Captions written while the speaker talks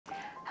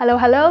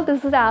Hello,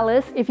 this is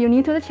Alice. If you're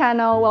new to the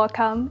channel,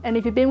 welcome. And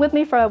if you've been with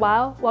me for a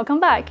while, welcome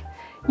back.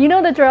 You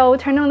know the drill,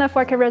 turn on the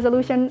 4K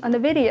resolution on the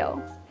video.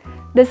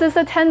 This is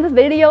the 10th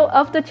video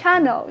of the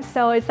channel,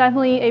 so it's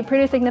definitely a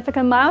pretty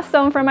significant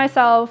milestone for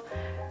myself.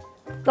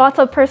 Lots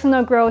of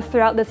personal growth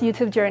throughout this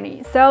YouTube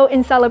journey. So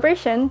in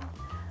celebration,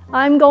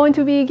 I'm going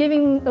to be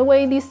giving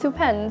away these two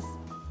pens.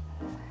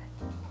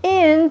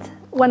 And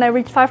when I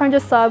reach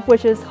 500 subs,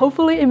 which is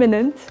hopefully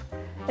imminent,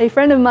 a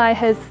friend of mine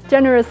has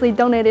generously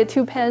donated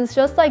two pens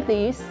just like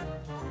these.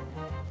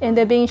 And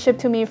they're being shipped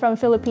to me from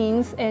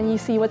Philippines, and you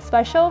see what's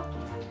special?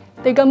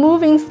 They got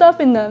moving stuff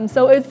in them,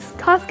 so it's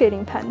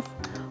cascading pens.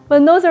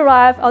 When those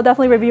arrive, I'll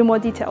definitely review more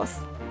details.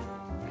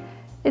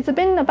 It's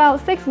been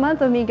about 6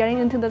 months of me getting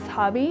into this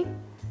hobby.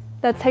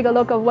 Let's take a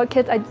look at what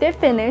kits I did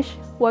finish,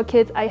 what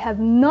kits I have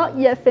not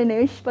yet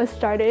finished but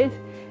started,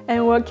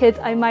 and what kits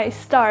I might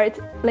start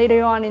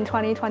later on in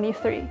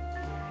 2023.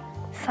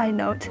 Side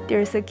note,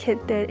 there's a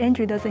kit that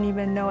Andrew doesn't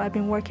even know I've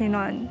been working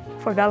on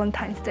for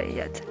Valentine's Day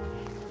yet.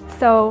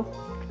 So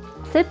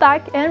sit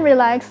back and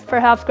relax,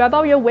 perhaps grab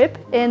out your whip,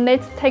 and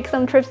let's take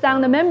some trips down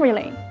the memory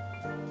lane.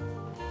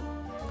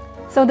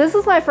 So this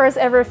is my first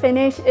ever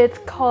finish. It's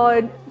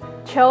called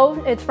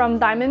Chill. It's from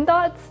Diamond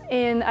Dots,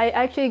 and I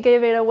actually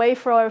gave it away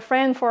for a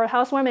friend for a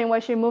housewarming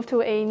when she moved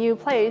to a new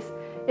place.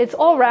 It's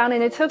all round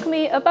and it took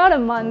me about a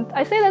month.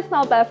 I say that's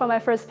not bad for my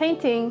first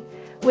painting.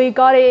 We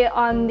got it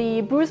on the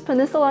Bruce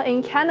Peninsula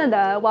in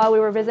Canada while we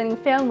were visiting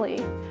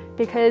family,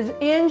 because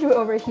Andrew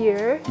over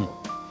here.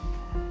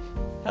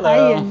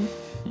 Hello. Hi,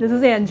 this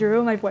is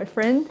Andrew, my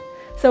boyfriend.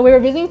 So we were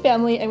visiting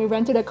family and we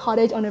rented a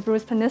cottage on the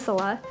Bruce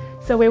Peninsula.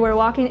 So we were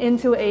walking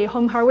into a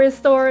home hardware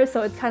store,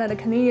 so it's kind of the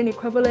Canadian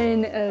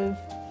equivalent of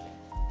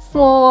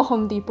small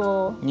Home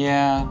Depot.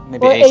 Yeah,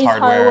 maybe or Ace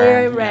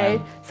Hardware. Right.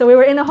 Yeah. So we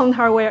were in a home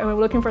hardware and we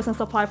were looking for some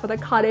supply for the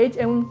cottage,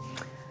 and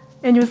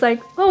he was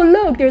like, oh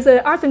look, there's an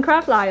arts and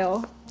craft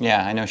aisle.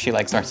 Yeah, I know she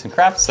likes arts and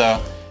crafts,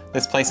 so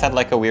this place had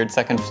like a weird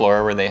second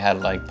floor where they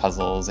had like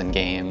puzzles and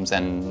games,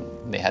 and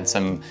they had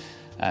some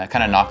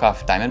kind of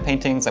knockoff diamond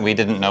paintings, and we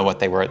didn't know what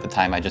they were at the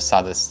time. I just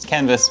saw this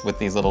canvas with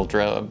these little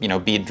drill,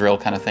 bead drill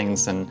kind of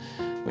things, and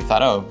we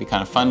thought, oh, it'd be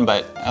kind of fun,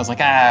 but I was like,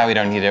 we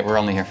don't need it. We're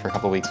only here for a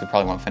couple weeks. We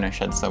probably won't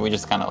finish it. So we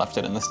just kind of left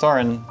it in the store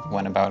and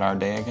went about our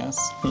day, I guess.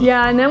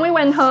 Yeah, and then we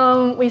went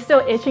home. We're still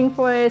itching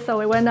for it, so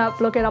we went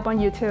up, looked it up on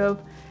YouTube.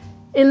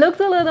 It looked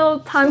a little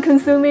time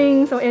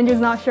consuming, so Andrew's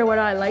not sure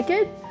whether I like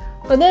it.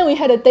 But then we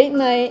had a date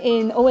night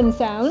in Owen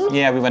Sound.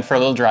 Yeah, we went for a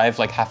little drive,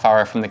 like half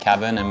hour from the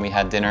cabin, and we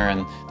had dinner,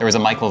 and there was a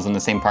Michael's in the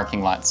same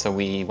parking lot. So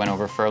we went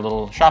over for a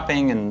little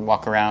shopping and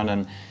walk around,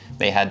 and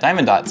they had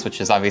Diamond Dots, which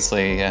is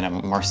obviously a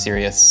more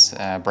serious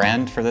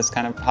brand for this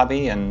kind of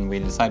hobby, and we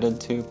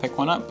decided to pick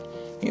one up.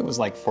 I think it was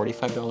like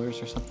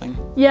 $45 or something.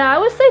 Yeah, I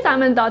would say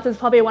Diamond Dots is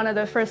probably one of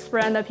the first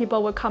brands that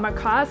people would come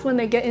across when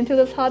they get into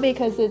this hobby,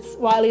 because it's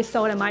widely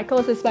sold at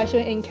Michael's,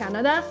 especially in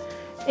Canada.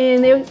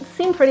 And they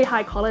seem pretty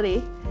high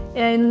quality.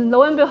 And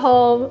lo and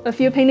behold, a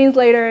few paintings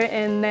later,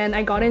 and then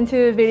I got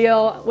into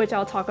video, which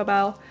I'll talk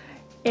about.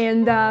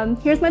 And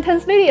here's my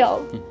 10th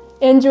video.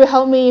 Andrew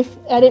helped me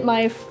edit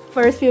my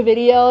first few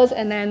videos,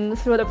 and then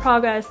throughout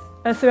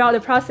the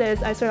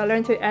process, I sort of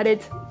learned to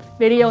edit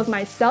videos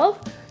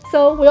myself.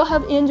 So we'll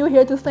have Andrew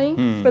here to thank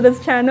for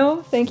this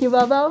channel. Thank you,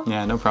 Baba.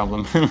 Yeah, no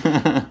problem.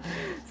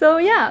 So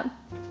yeah,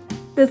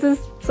 this is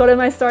sort of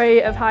my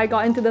story of how I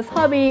got into this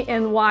hobby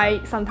and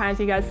why sometimes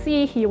you guys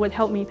see he would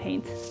help me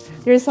paint.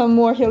 There's some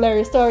more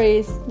hilarious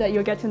stories that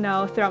you'll get to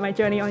know throughout my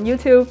journey on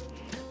YouTube.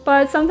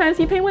 But sometimes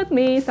he paint with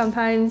me,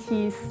 sometimes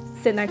he's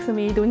sit next to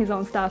me doing his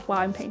own stuff while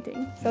I'm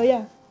painting. So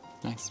yeah.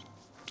 Nice.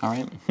 All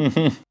right.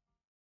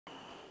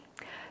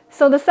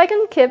 So the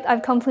second kit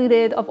I've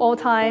completed of all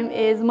time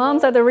is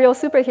Moms Are the Real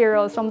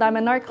Superheroes from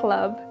Diamond Art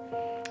Club.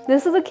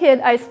 This is a kit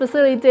I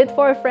specifically did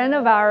for a friend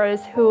of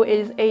ours who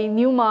is a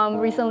new mom,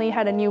 recently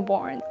had a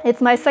newborn.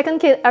 It's my second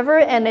kit ever,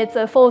 and it's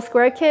a full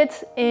square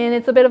kit, and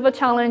it's a bit of a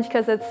challenge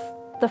because it's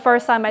the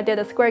first time I did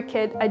a square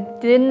kit. I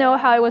didn't know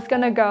how it was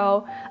gonna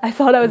go. I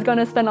thought I was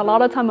gonna spend a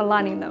lot of time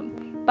aligning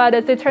them. But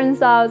as it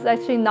turns out, it's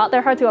actually not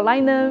that hard to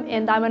align them,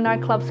 and Diamond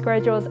Art Club square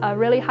drills are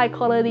really high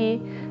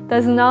quality,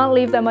 does not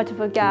leave that much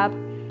of a gap.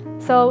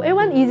 So it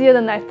went easier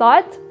than I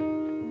thought.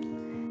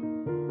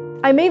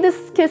 I made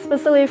this kit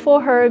specifically for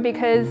her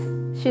because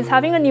she's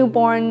having a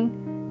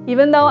newborn.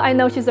 Even though I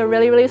know she's a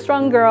really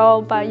strong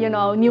girl, but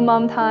new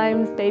mom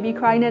times, baby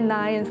crying at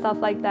night and stuff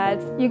like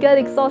that, you get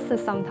exhausted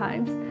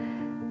sometimes.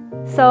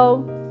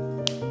 So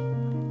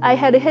I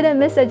had a hidden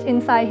message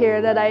inside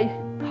here that I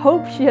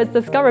hope she has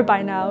discovered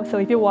by now. So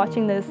if you're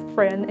watching this,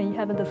 friend, and you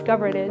haven't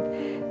discovered it,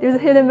 there's a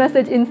hidden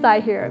message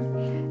inside here.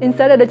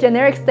 Instead of the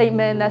generic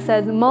statement that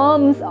says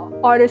moms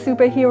are the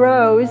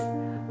superheroes,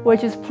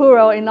 which is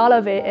plural in all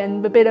of it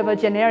and a bit of a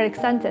generic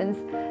sentence,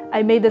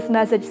 I made this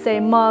message say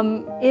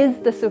mom is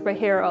the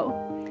superhero.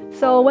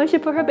 So when she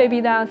put her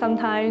baby down,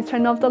 sometimes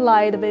turn off the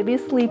light, the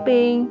baby's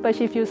sleeping, but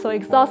she feels so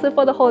exhausted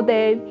for the whole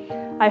day.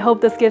 I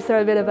hope this gives her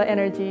a bit of an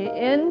energy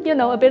and,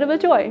 a bit of a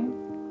joy.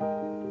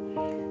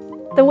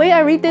 The way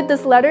I redid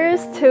these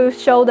letters to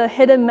show the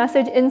hidden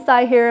message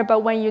inside here,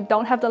 but when you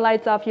don't have the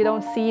lights off, you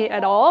don't see it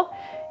at all,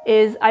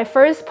 is I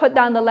first put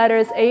down the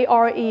letters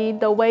A-R-E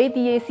the way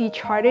DAC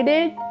charted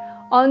it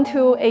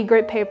onto a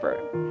grid paper.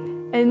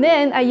 And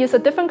then I use a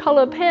different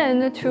color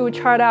pen to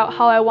chart out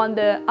how I want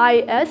the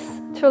I-S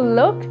to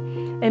look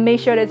and make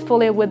sure that it's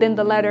fully within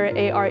the letter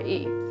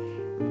A-R-E.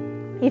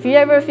 If you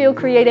ever feel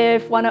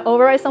creative, want to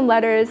overwrite some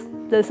letters,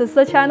 this is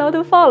the channel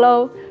to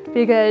follow,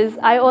 because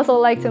I also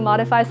like to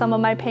modify some of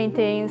my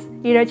paintings,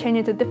 either change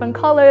it to different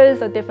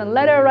colors or different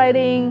letter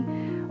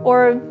writing,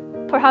 or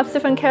perhaps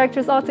different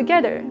characters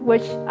altogether,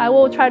 which I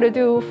will try to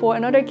do for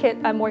another kit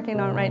I'm working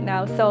on right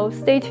now, so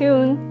stay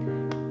tuned.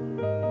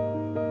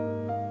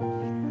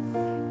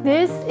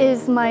 This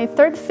is my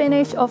third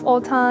finish of all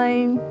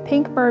time,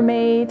 Pink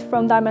Mermaid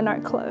from Diamond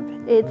Art Club.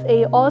 It's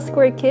a all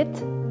square kit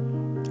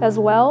as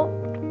well,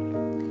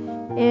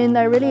 and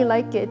I really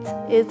like it.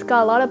 It's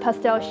got a lot of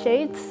pastel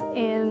shades,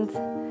 and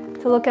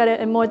to look at it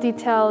in more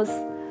details,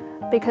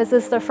 because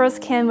it's the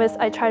first canvas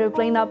I try to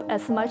blend up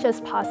as much as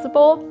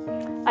possible.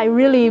 I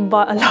really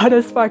bought a lot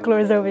of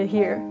sparklers over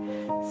here.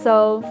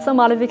 So some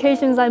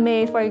modifications I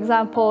made, for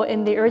example,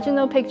 in the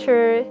original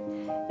picture,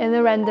 in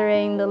the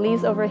rendering, the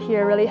leaves over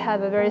here really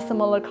have a very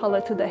similar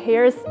color to the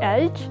hair's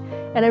edge,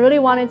 and I really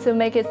wanted to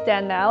make it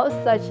stand out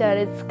such that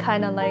it's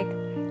kind of like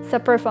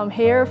separate from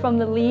hair from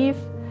the leaf.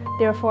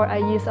 Therefore, I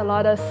use a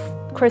lot of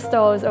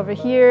crystals over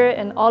here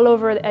and all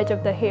over the edge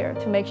of the hair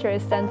to make sure it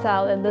stands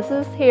out. And this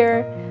is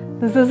hair,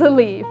 this is a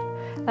leaf.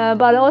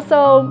 But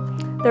also,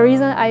 the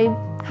reason I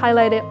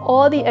highlighted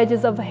all the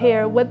edges of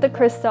hair with the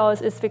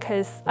crystals is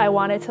because I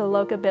wanted to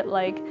look a bit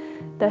like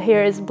the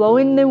hair is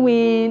blowing in the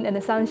wind and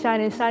the sunshine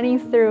is shining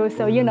through,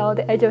 so you know,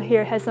 the edge of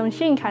hair has some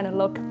sheen kind of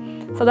look.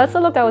 So that's the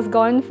look I was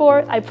going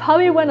for. I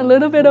probably went a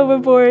little bit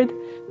overboard,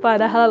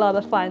 but I had a lot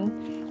of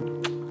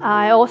fun.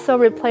 I also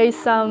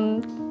replaced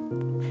some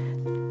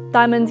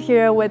diamonds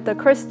here with the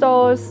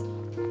crystals.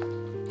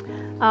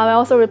 I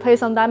also replaced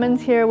some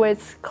diamonds here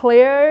with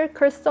clear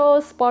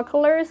crystals,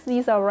 sparklers.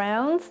 These are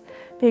rounds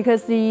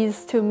because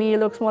these to me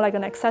looks more like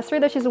an accessory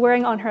that she's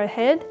wearing on her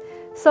head.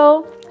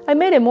 So I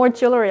made it more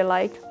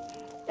jewelry-like.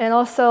 And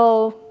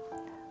also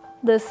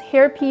this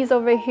hairpiece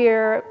over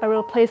here, I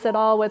replaced it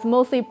all with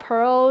mostly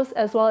pearls,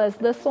 as well as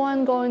this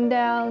one going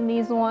down,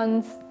 these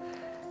ones.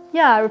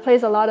 Yeah, I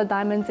replaced a lot of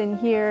diamonds in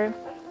here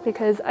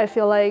because I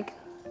feel like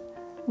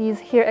these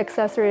hair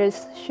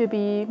accessories should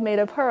be made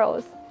of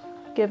pearls,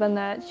 given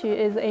that she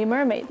is a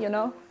mermaid, you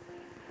know?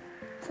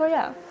 So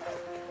yeah.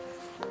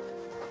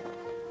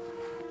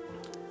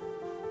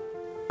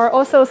 There are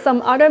also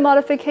some other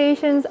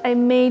modifications I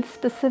made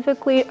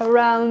specifically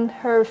around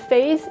her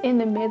face in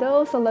the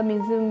middle, so let me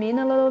zoom in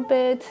a little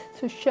bit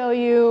to show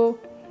you.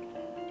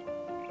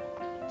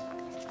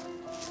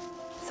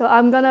 So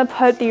I'm gonna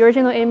put the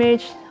original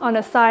image on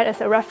the side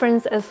as a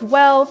reference as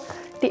well.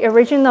 The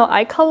original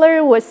eye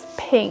color was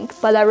pink,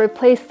 but I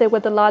replaced it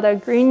with a lot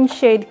of green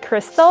shade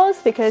crystals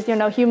because, you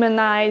know, human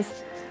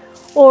eyes,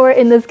 or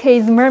in this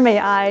case mermaid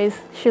eyes,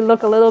 should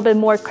look a little bit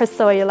more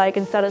crystal-y like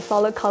instead of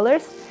solid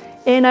colors.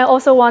 And I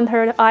also want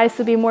her eyes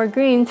to be more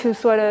green to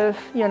sort of,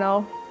 you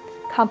know,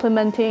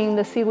 complementing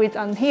the seaweeds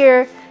on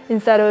here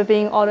instead of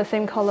being all the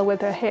same color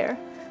with her hair.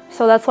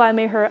 So that's why I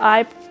made her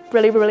eye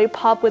really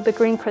pop with the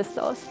green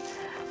crystals.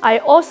 I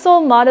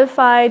also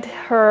modified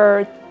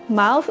her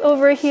mouth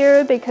over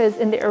here because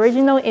in the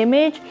original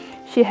image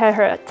she had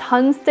her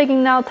tongue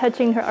sticking out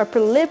touching her upper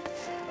lip.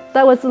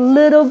 That was a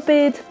little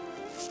bit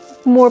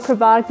more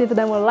provocative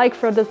than we like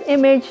for this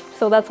image,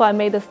 so that's why I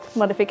made this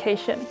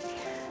modification.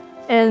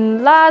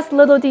 And last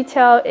little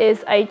detail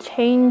is I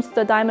changed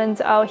the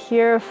diamonds out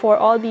here for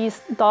all these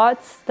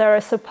dots that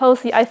are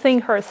supposedly, I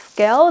think, her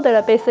scale, that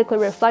are basically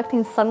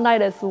reflecting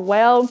sunlight as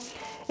well.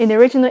 In the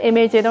original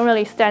image, they don't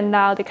really stand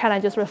out, they kind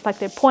of just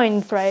reflected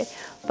points, right?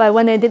 But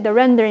when they did the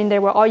rendering, they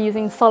were all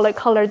using solid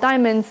color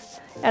diamonds,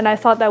 and I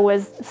thought that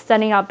was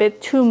standing out a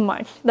bit too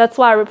much. That's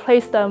why I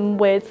replaced them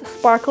with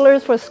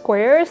sparklers for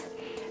squares.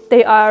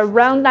 They are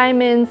round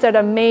diamonds that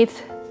are made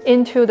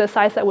into the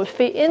size that would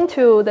fit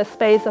into the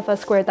space of a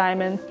square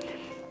diamond.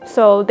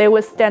 So they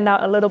would stand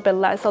out a little bit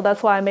less, so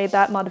that's why I made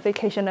that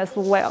modification as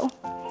well.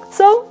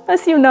 So,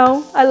 as you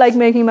know, I like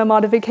making my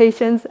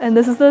modifications, and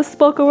this is the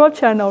Sparkle Up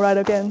channel right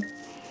again.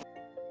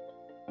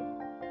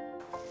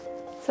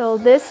 So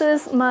this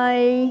is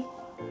my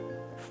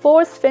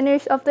fourth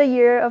finish of the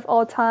year of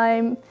all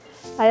time.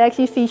 I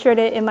actually featured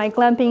it in my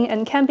glamping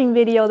and camping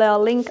video that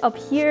I'll link up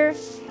here.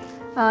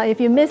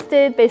 If you missed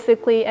it,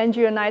 basically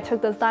Andrew and I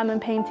took this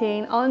diamond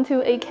painting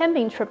onto a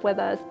camping trip with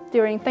us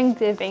during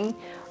Thanksgiving.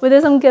 We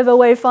did some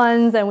giveaway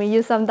funds and we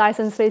used some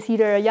Dyson space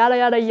heater, yada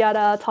yada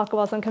yada, talk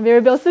about some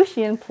conveyor belt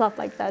sushi and stuff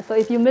like that. So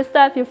if you missed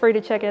that, feel free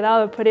to check it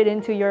out or put it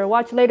into your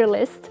watch later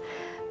list.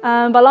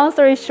 But long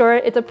story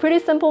short, it's a pretty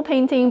simple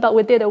painting, but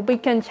we did a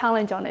weekend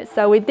challenge on it.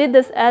 So we did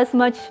this as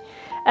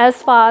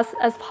fast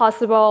as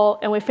possible,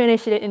 and we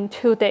finished it in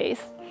 2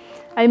 days.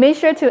 I made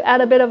sure to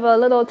add a bit of a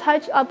little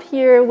touch up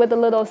here with a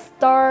little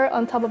star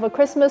on top of a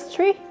Christmas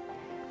tree,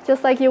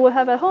 just like you would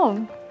have at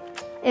home.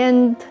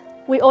 And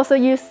We also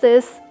used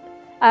this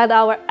at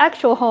our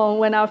actual home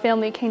when our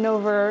family came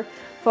over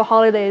for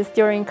holidays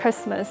during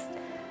Christmas,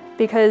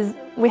 because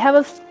we have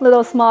a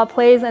little small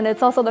place and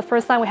it's also the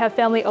first time we have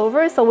family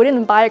over, so we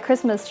didn't buy a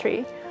Christmas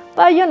tree.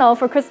 But you know,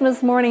 for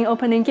Christmas morning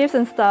opening gifts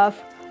and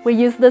stuff, we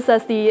used this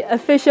as the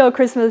official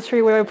Christmas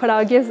tree where we put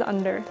our gifts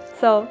under.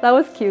 So that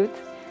was cute.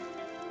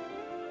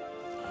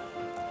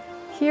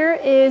 Here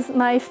is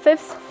my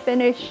 5th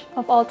finish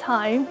of all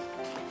time.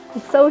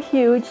 It's so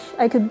huge,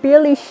 I could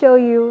barely show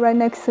you right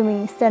next to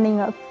me standing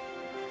up.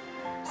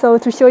 So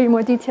to show you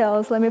more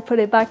details, let me put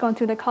it back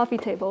onto the coffee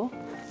table.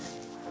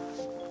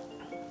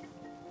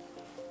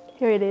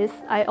 Here it is.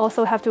 I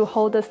also have to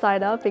hold the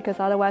side up because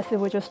otherwise it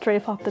would just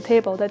strafe off the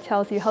table. That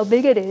tells you how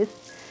big it is.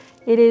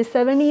 It is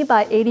 70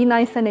 by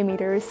 89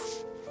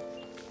 centimeters.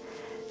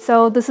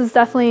 So this is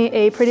definitely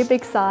a pretty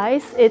big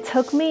size. It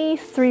took me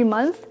 3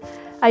 months.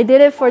 I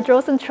did it for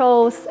Drills and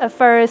Trolls at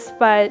first,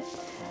 but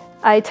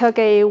I took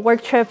a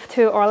work trip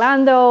to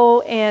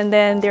Orlando and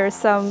then there's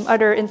some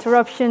other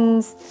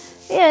interruptions.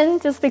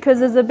 And just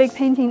because it's a big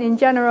painting in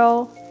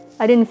general,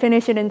 I didn't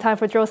finish it in time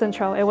for Drills and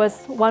Trolls. It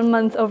was 1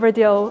 month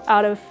overdue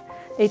out of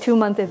a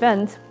 2-month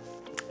event.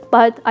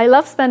 But I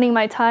love spending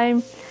my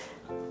time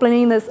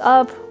blending this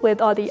up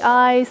with all the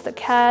eyes, the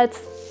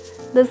cats,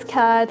 this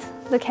cat,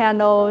 the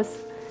candles,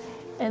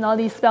 and all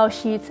these spell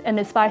sheets, and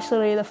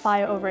especially the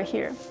fire over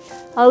here.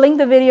 I'll link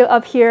the video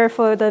up here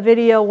for the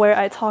video where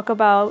I talk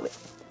about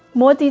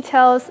more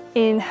details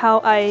in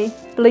how I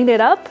blend it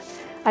up.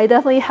 I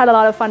definitely had a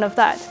lot of fun with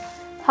that.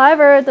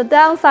 However, the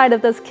downside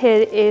of this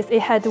kit is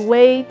it had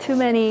way too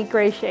many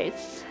gray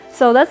shades.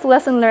 So that's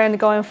lesson learned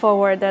going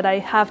forward, that I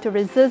have to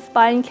resist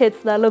buying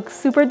kits that look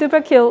super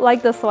duper cute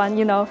like this one,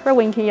 you know, for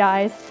winky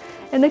eyes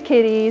and the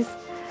kitties,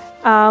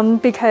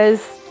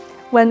 because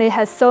when it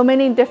has so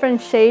many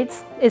different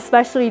shades,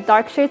 especially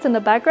dark shades in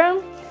the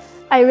background,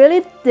 I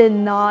really did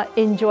not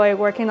enjoy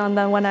working on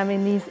them when I'm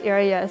in these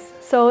areas.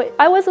 So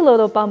I was a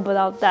little bummed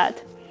about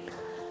that.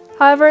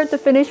 However, the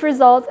finished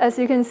results, as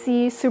you can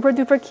see, super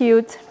duper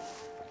cute.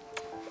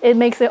 It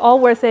makes it all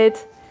worth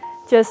it,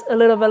 just a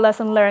little bit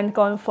lesson learned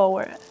going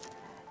forward.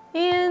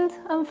 And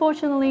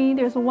unfortunately,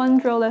 there's one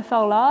drill that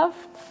fell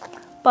off,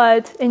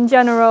 but in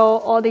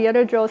general, all the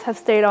other drills have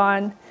stayed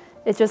on.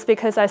 It's just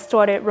because I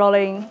started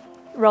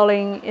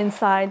rolling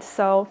inside.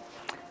 So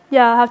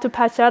yeah, I'll have to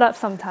patch that up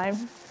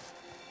sometime.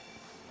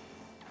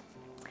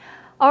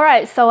 All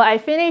right, so I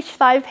finished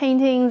 5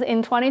 paintings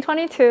in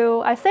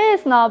 2022. I say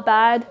it's not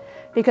bad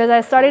because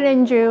I started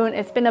in June.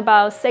 It's been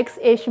about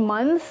 6-ish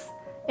months.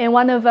 And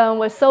one of them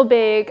was so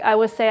big, I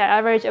would say I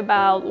average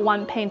about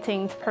 1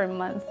 painting per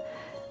month.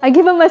 I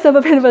give myself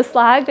a bit of a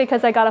slack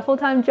because I got a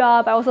full-time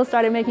job. I also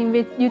started making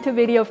YouTube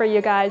video for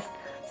you guys.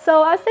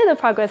 So I say the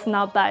progress is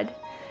not bad.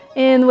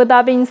 And with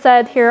that being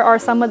said, here are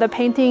some of the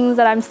paintings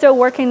that I'm still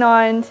working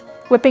on,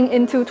 whipping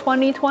into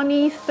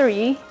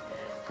 2023.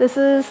 This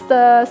is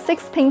the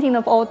 6th painting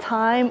of all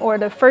time, or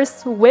the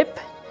first whip.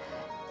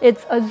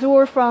 It's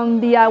Azure from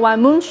DIY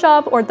Moon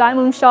Shop or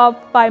Diamond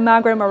Shop by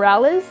Margaret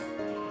Morales.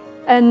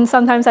 And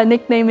sometimes I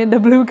nickname it the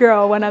Blue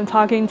Girl when I'm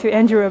talking to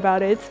Andrew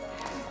about it.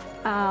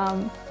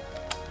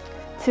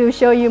 To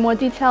show you more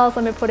details,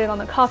 let me put it on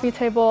the coffee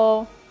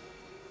table.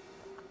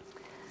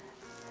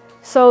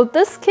 So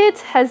this kit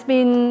has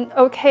been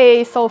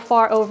okay so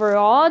far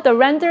overall. The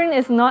rendering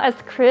is not as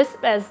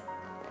crisp as,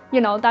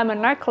 you know,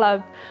 Diamond Art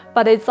Club,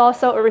 but it's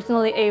also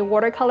originally a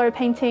watercolor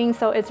painting,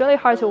 so it's really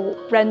hard to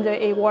render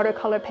a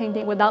watercolor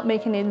painting without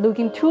making it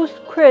looking too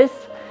crisp,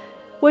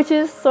 which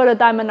is sort of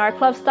Diamond Art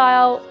Club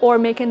style, or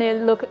making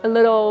it look a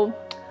little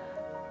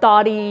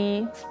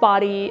dotty,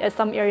 spotty at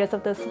some areas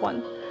of this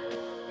one.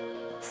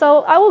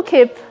 So I will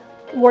keep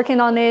working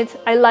on it.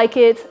 I like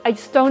it. I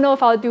just don't know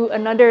if I'll do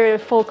another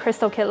full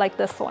crystal kit like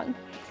this one.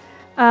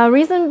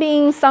 Reason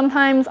being,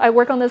 sometimes I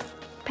work on this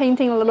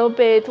painting a little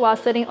bit while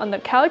sitting on the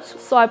couch,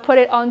 so I put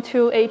it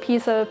onto a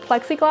piece of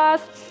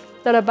plexiglass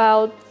that's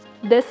about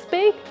this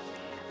big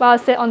while I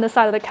sit on the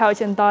side of the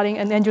couch and dotting,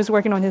 and Andrew's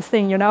working on his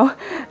thing, you know?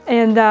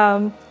 And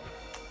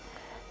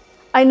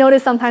I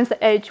notice sometimes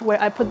the edge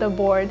where I put the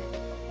board,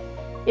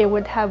 it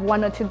would have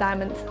 1 or 2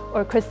 diamonds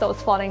or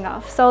crystals falling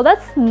off. So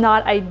that's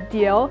not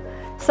ideal.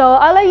 So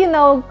I'll let you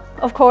know,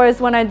 of course,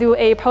 when I do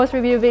a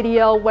post-review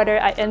video, whether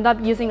I end up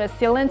using a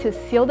sealant to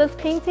seal this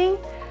painting.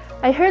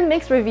 I heard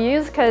mixed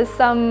reviews because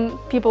some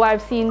people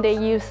I've seen, they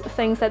use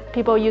things that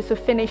people use to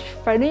finish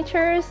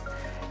furnitures,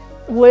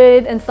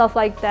 wood and stuff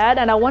like that.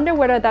 And I wonder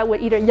whether that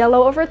would either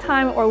yellow over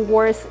time or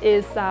worse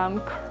is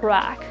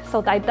crack.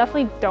 So I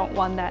definitely don't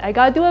want that. I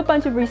gotta do a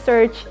bunch of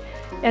research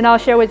and I'll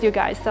share with you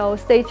guys, so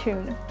stay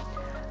tuned.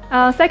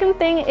 Second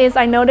thing is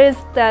I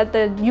noticed that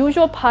the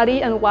usual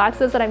putty and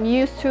waxes that I'm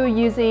used to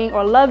using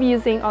or love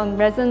using on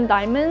resin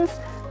diamonds,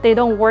 they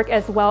don't work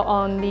as well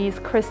on these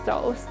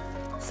crystals.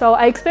 So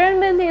I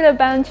experimented a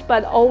bunch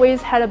but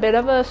always had a bit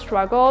of a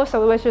struggle,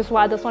 so which is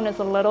why this one is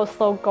a little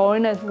slow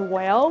going as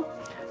well.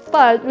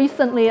 But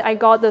recently I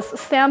got this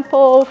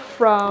sample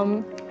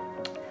from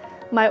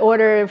my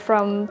order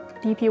from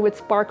DP with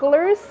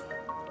Sparklers,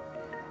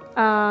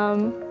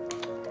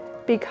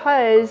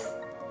 because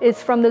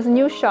It's from this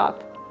new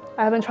shop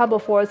I haven't tried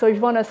before. So if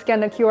you want to scan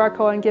the QR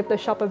code and give the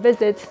shop a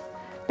visit,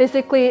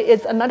 basically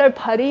it's another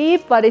putty,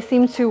 but it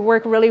seems to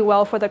work really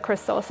well for the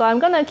crystal. So I'm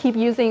gonna keep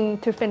using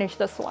to finish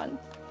this one.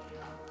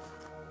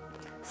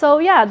 So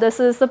yeah, this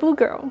is the Blue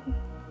Girl.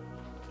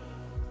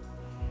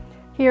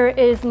 Here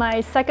is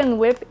my second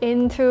whip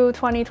into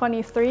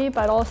 2023,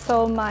 but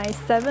also my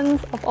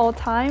 7th of all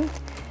time.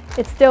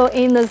 It's still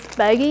in this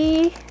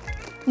baggie,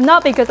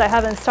 not because I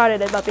haven't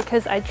started it, but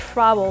because I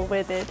traveled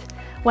with it.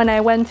 When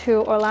I went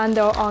to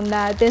Orlando on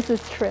that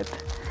business trip,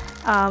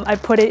 I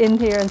put it in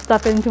here and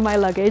stuffed it into my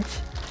luggage.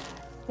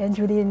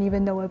 Andrew didn't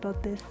even know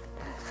about this.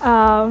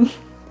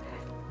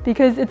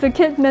 Because it's a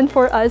kit meant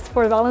for us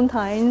for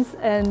Valentine's,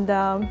 and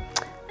I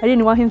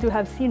didn't want him to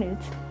have seen it.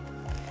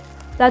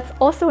 That's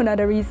also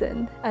another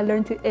reason I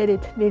learned to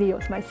edit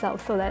videos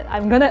myself, so that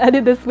I'm gonna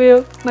edit this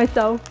video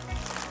myself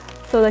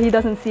so that he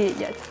doesn't see it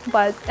yet.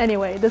 But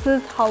anyway, this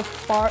is how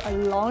far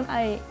along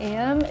I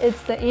am.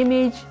 It's the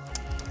image,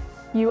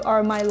 "You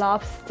Are My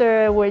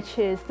Lobster," which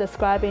is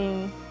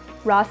describing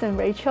Ross and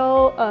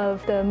Rachel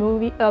of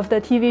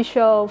the TV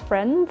show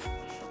Friends.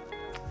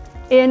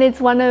 And it's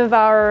one of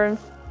our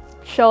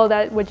show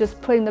that we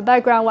just put in the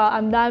background while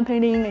I'm diamond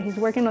painting and he's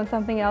working on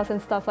something else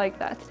and stuff like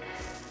that.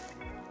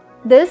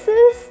 This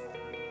is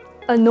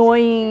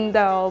annoying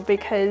though,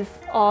 because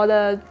all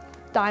the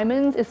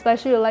diamonds,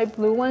 especially the light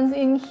blue ones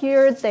in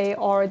here, they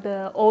are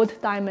the old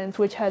diamonds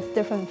which has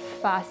different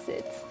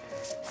facets.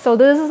 So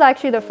this is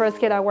actually the first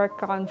kit I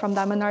worked on from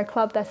Diamond Art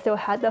Club that still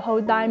had the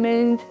whole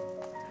diamond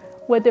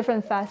with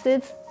different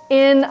facets.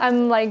 And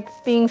I'm like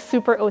being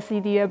super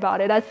OCD about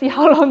it. Let's see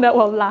how long that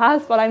will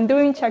last, but I'm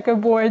doing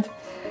checkerboard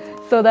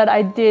so that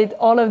I did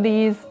all of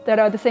these that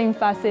are the same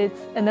facets,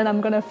 and then I'm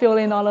gonna fill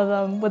in all of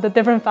them with the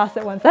different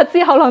facet ones. Let's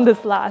see how long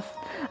this lasts.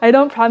 I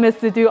don't promise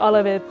to do all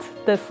of it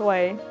this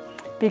way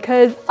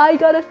because I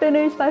gotta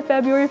finish by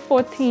February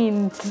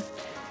 14th.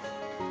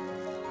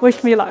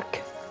 Wish me luck.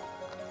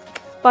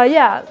 But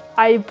yeah,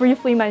 I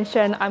briefly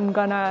mentioned I'm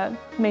gonna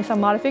make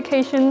some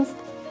modifications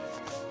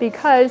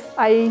because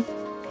I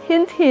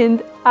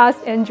hint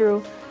asked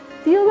Andrew,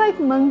 "Do you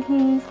like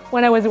monkeys?"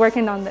 when I was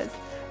working on this.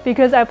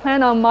 Because I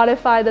plan on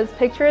modify this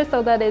picture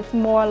so that it's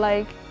more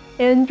like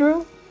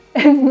Andrew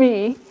and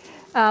me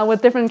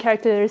with different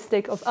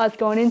characteristics of us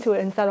going into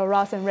it instead of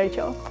Ross and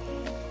Rachel.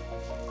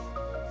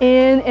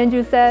 And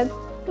Andrew said,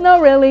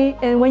 "No, really,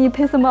 and when you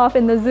piss them off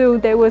in the zoo,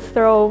 they will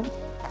throw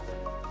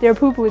their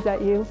poo-poos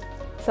at you."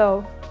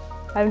 So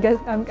I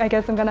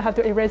guess I'm gonna have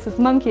to erase this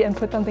monkey and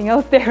put something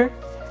else there.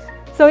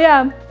 So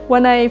yeah,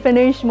 when I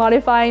finish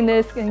modifying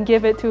this and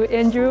give it to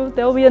Andrew,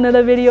 there will be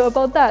another video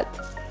about that.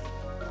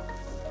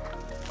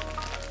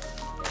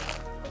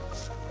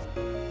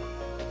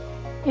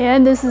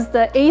 And this is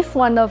the 8th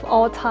one of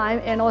all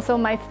time, and also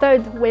my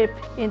 3rd whip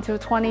into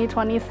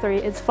 2023.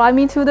 It's Fly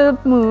Me to the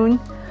Moon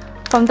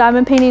from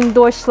Diamond Painting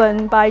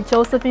Deutschland by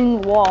Josephine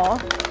Wall.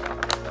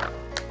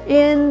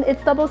 And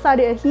it's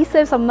double-sided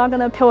adhesive, so I'm not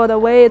gonna peel it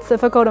away. It's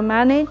difficult to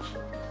manage.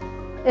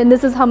 And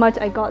this is how much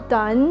I got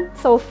done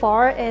so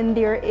far. And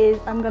there is,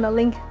 I'm gonna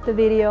link the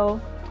video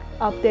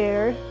up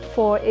there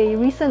for a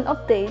recent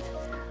update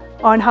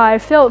on how I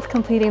felt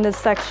completing this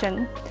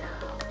section.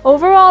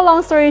 Overall,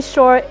 long story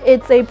short,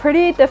 it's a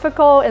pretty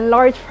difficult and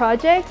large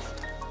project.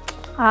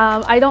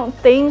 I don't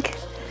think,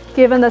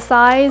 given the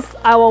size,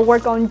 I will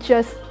work on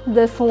just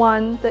this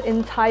one the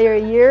entire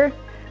year,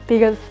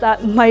 because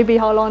that might be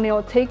how long it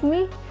will take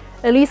me.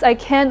 At least I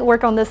can't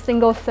work on this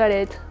single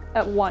threaded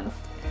at once.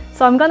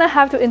 So I'm gonna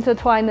have to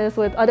intertwine this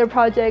with other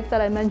projects that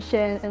I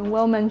mentioned and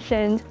Will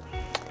mentioned,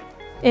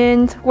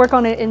 and work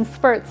on it in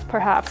spurts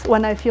perhaps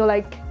when I feel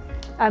like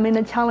I'm in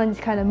a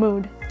challenge kind of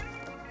mood.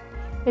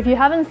 If you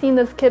haven't seen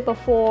this kit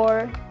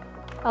before,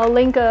 I'll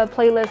link a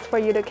playlist for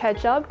you to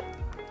catch up.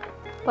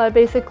 But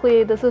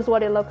basically, this is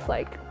what it looks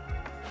like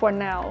for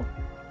now.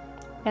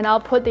 And I'll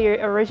put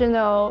the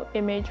original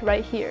image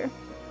right here.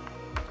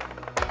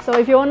 So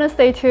if you want to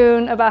stay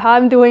tuned about how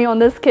I'm doing on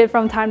this kit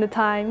from time to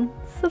time,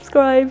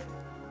 subscribe.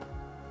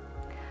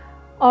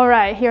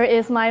 Alright, here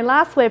is my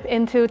last whip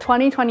into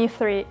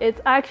 2023. It's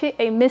actually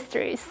a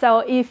mystery. So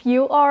if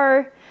you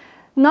are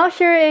not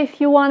sure if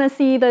you want to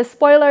see the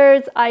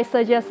spoilers, I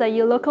suggest that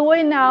you look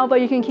away now,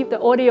 but you can keep the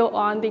audio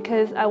on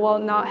because I will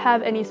not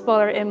have any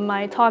spoiler in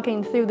my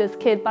talking through this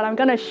kit, but I'm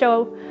gonna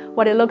show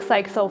what it looks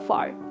like so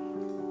far.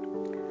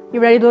 You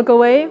ready to look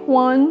away?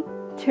 1,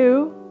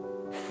 2,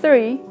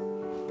 3.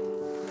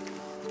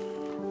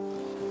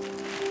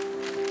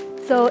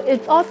 So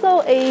it's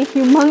also a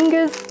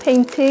humongous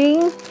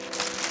painting.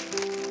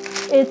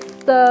 It's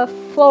the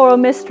Floral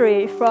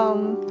Mystery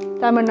from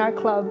Diamond Art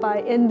Club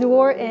by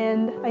Endure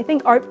and I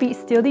think Art Beat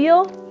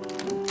Studio.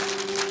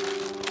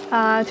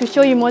 To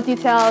show you more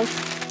details,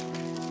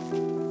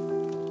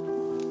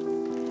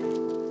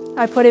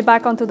 I put it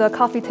back onto the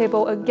coffee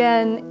table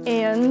again,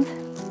 and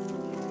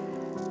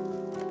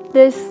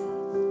this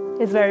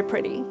is very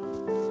pretty.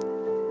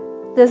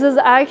 This is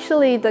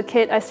actually the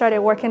kit I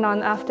started working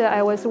on after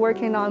I was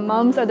working on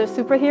Moms Are the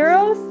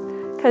Superheroes,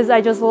 because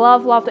I just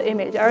love the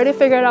image. I already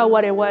figured out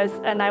what it was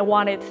and I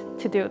wanted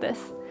to do this.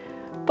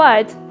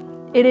 but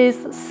it is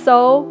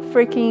so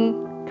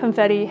freaking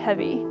confetti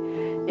heavy.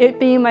 It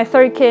being my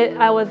third kit,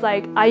 I was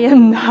like, I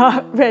am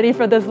not ready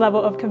for this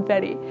level of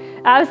confetti.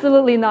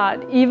 Absolutely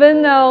not.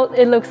 Even though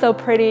it looks so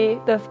pretty,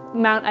 the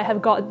amount I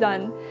have got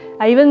done.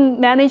 I even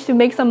managed to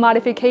make some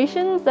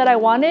modifications that I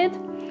wanted,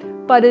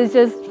 but it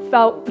just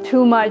felt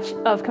too much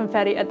of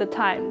confetti at the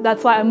time.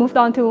 That's why I moved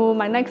on to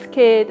my next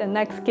kit and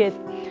next kit.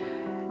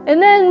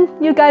 And then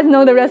you guys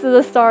know the rest of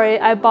the story.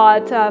 I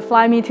bought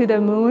Fly Me to the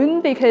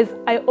Moon because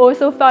I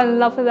also fell in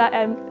love with that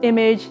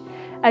image.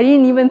 I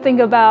didn't even think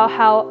about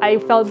how I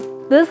felt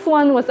this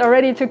one was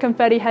already too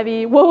confetti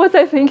heavy. What was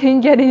I thinking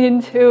getting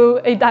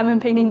into a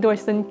diamond painting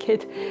Dorson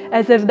kit?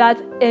 As if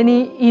that's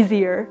any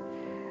easier.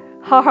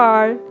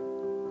 Haha,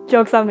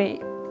 joke's on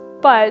me.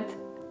 But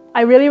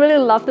I really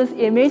love this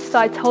image, so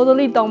I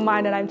totally don't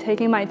mind that I'm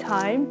taking my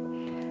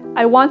time.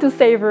 I want to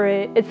savor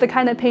it. It's the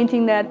kind of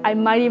painting that I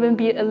might even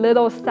be a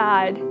little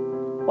sad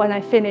when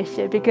I finish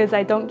it because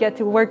I don't get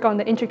to work on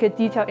the intricate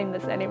detail in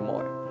this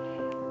anymore.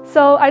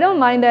 So I don't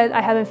mind that I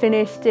haven't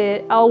finished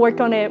it. I'll work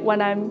on it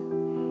when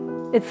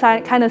it's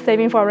kind of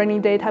saving for a rainy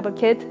day type of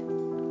kit.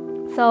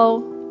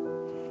 So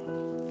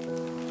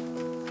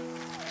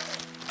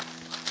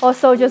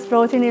also just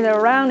rotating it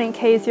around in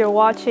case you're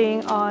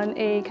watching on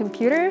a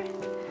computer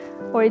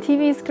or a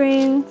TV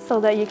screen so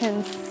that you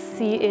can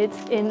see it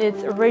in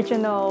its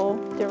original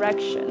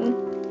direction.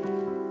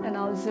 And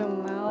I'll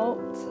zoom out.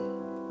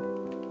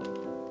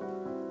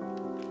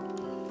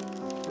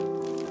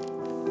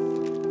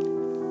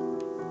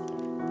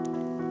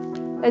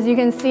 As you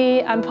can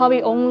see, I'm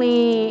probably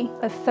only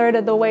a third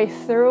of the way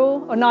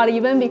through, or not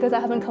even because I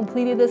haven't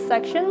completed this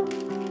section.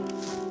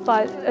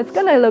 But it's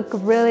gonna look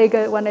really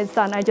good when it's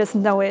done, I just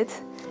know it.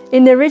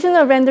 In the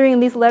original rendering,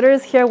 these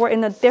letters here were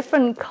in a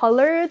different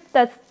color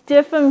that's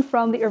different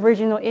from the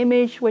original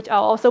image, which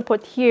I'll also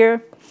put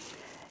here.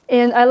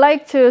 And I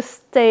like to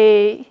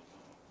stay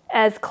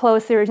as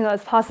close to the original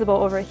as possible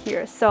over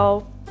here.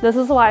 So this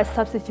is why I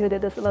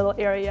substituted this little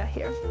area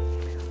here.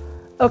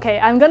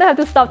 Okay, I'm gonna have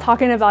to stop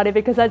talking about it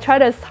because I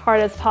tried as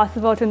hard as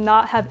possible to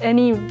not have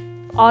any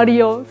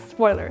audio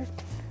spoiler.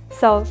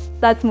 So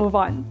let's move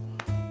on.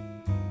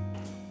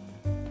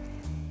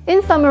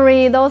 In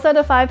summary, those are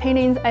the 5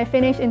 paintings I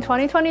finished in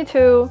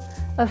 2022,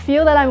 a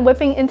few that I'm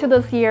whipping into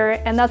this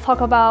year, and let's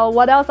talk about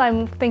what else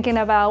I'm thinking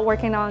about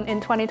working on in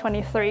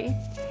 2023.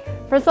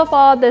 First of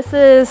all, this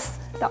is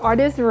the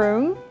artist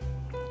room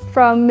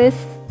from Miss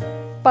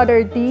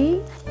Butter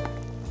D.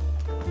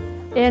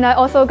 And I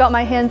also got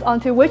my hands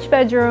onto Witch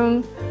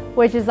Bedroom,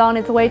 which is on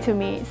its way to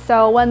me.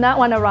 So when that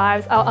one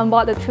arrives, I'll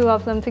unbox the 2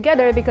 of them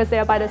together because they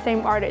are by the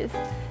same artist.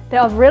 They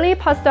are really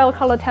pastel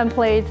color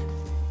templates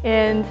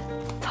and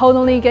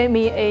totally gave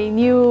me a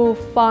new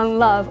fun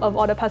love of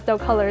all the pastel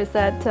colors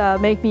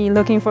that make me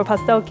looking for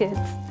pastel kits.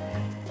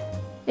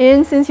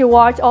 And since you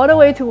watched all the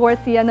way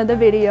towards the end of the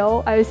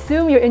video, I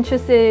assume you're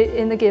interested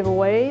in the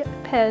giveaway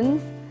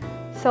pens.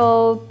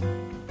 So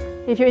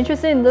if you're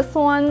interested in this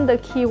one, the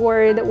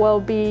keyword will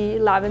be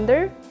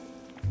lavender.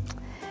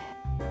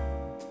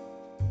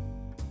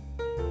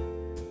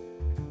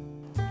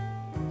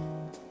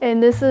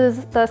 And this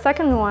is the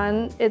second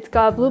one. It's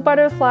got blue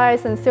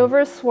butterflies and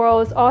silver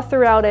swirls all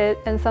throughout it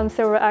and some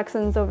silver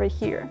accents over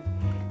here.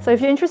 So if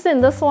you're interested in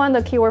this one,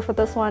 the keyword for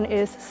this one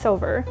is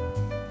silver.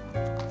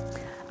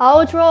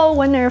 I'll draw a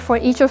winner for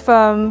each of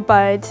them,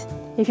 but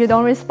if you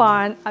don't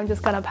respond, I'm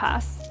just gonna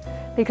pass.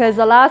 Because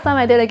the last time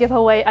I did a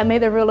giveaway, I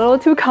made it a little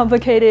too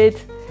complicated.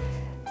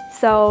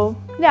 So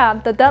yeah,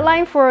 the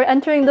deadline for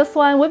entering this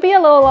one would be a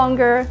little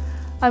longer.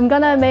 I'm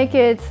gonna make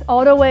it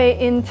all the way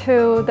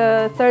into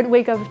the 3rd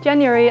week of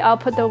January. I'll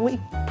put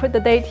the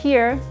date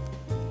here.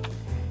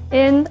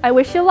 And I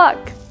wish you luck.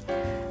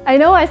 I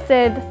know I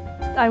said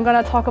I'm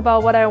gonna talk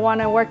about what I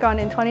wanna work on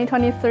in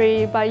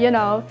 2023, but you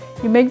know,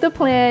 you make the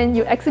plan,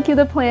 you execute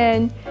the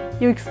plan,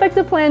 you expect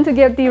the plan to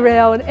get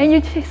derailed, and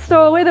you just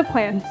throw away the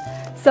plan.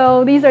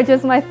 So these are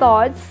just my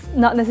thoughts,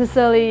 not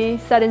necessarily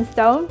set in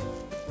stone.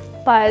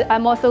 But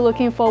I'm also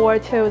looking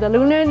forward to the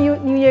Lunar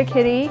New Year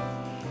kitty.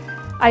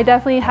 I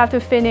definitely have to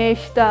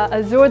finish the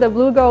Azure the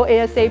Blue Girl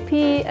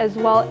ASAP, as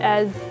well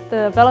as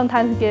the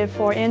Valentine's gift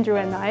for Andrew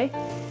and I.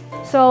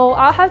 So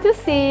I'll have to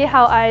see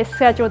how I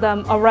schedule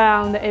them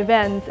around the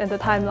events and the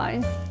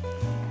timelines.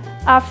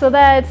 After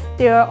that,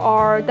 there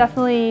are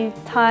definitely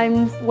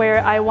times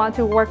where I want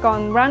to work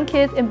on round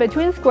kits in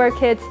between square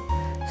kits.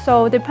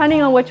 So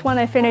depending on which one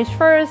I finish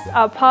first,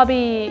 I'll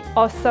probably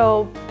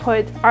also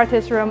put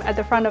artist room at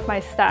the front of my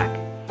stack.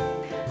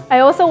 I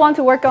also want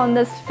to work on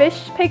this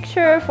fish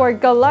picture for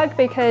good luck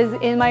because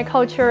in my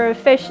culture,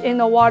 fish in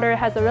the water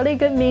has a really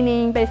good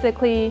meaning,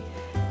 basically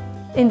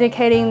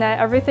indicating that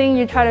everything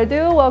you try to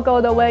do will go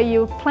the way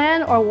you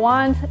plan or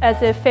want,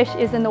 as if fish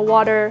is in the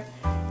water.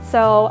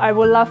 So I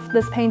would love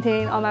this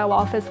painting on my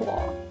office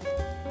wall.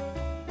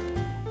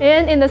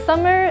 And in the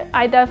summer,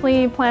 I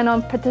definitely plan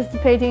on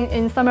participating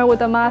in Summer with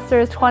the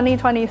Masters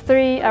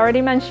 2023. I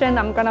already mentioned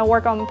I'm gonna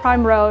work on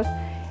Prime Rose.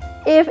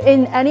 If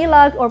in any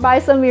luck or by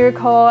some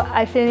miracle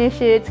I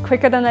finish it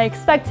quicker than I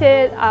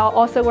expected, I'll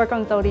also work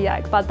on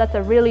Zodiac, but that's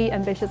a really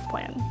ambitious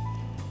plan.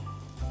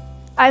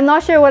 I'm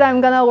not sure what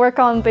I'm gonna work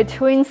on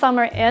between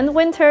summer and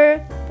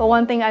winter, but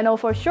one thing I know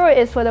for sure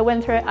is for the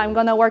winter, I'm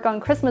gonna work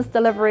on Christmas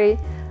delivery.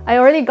 I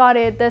already got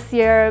it this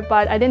year,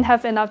 but I didn't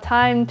have enough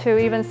time to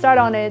even start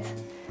on it.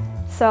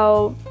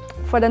 So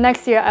for the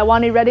next year, I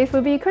want it ready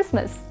for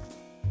Christmas.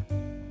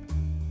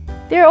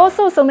 There are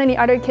also so many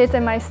other kits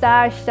in my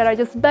stash that are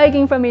just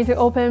begging for me to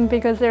open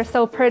because they're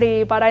so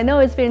pretty, but I know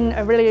it's been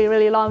a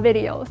really long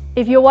video.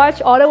 If you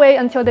watch all the way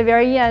until the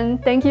very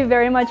end, thank you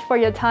very much for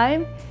your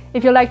time.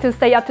 If you'd like to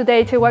stay up to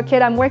date to what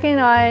kit I'm working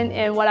on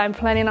and what I'm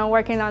planning on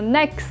working on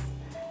next,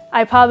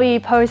 I probably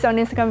post on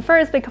Instagram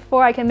first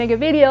before I can make a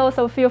video,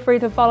 so feel free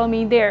to follow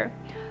me there.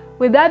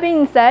 With that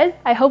being said,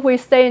 I hope we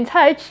stay in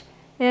touch,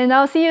 and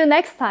I'll see you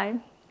next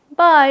time.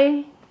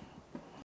 Bye!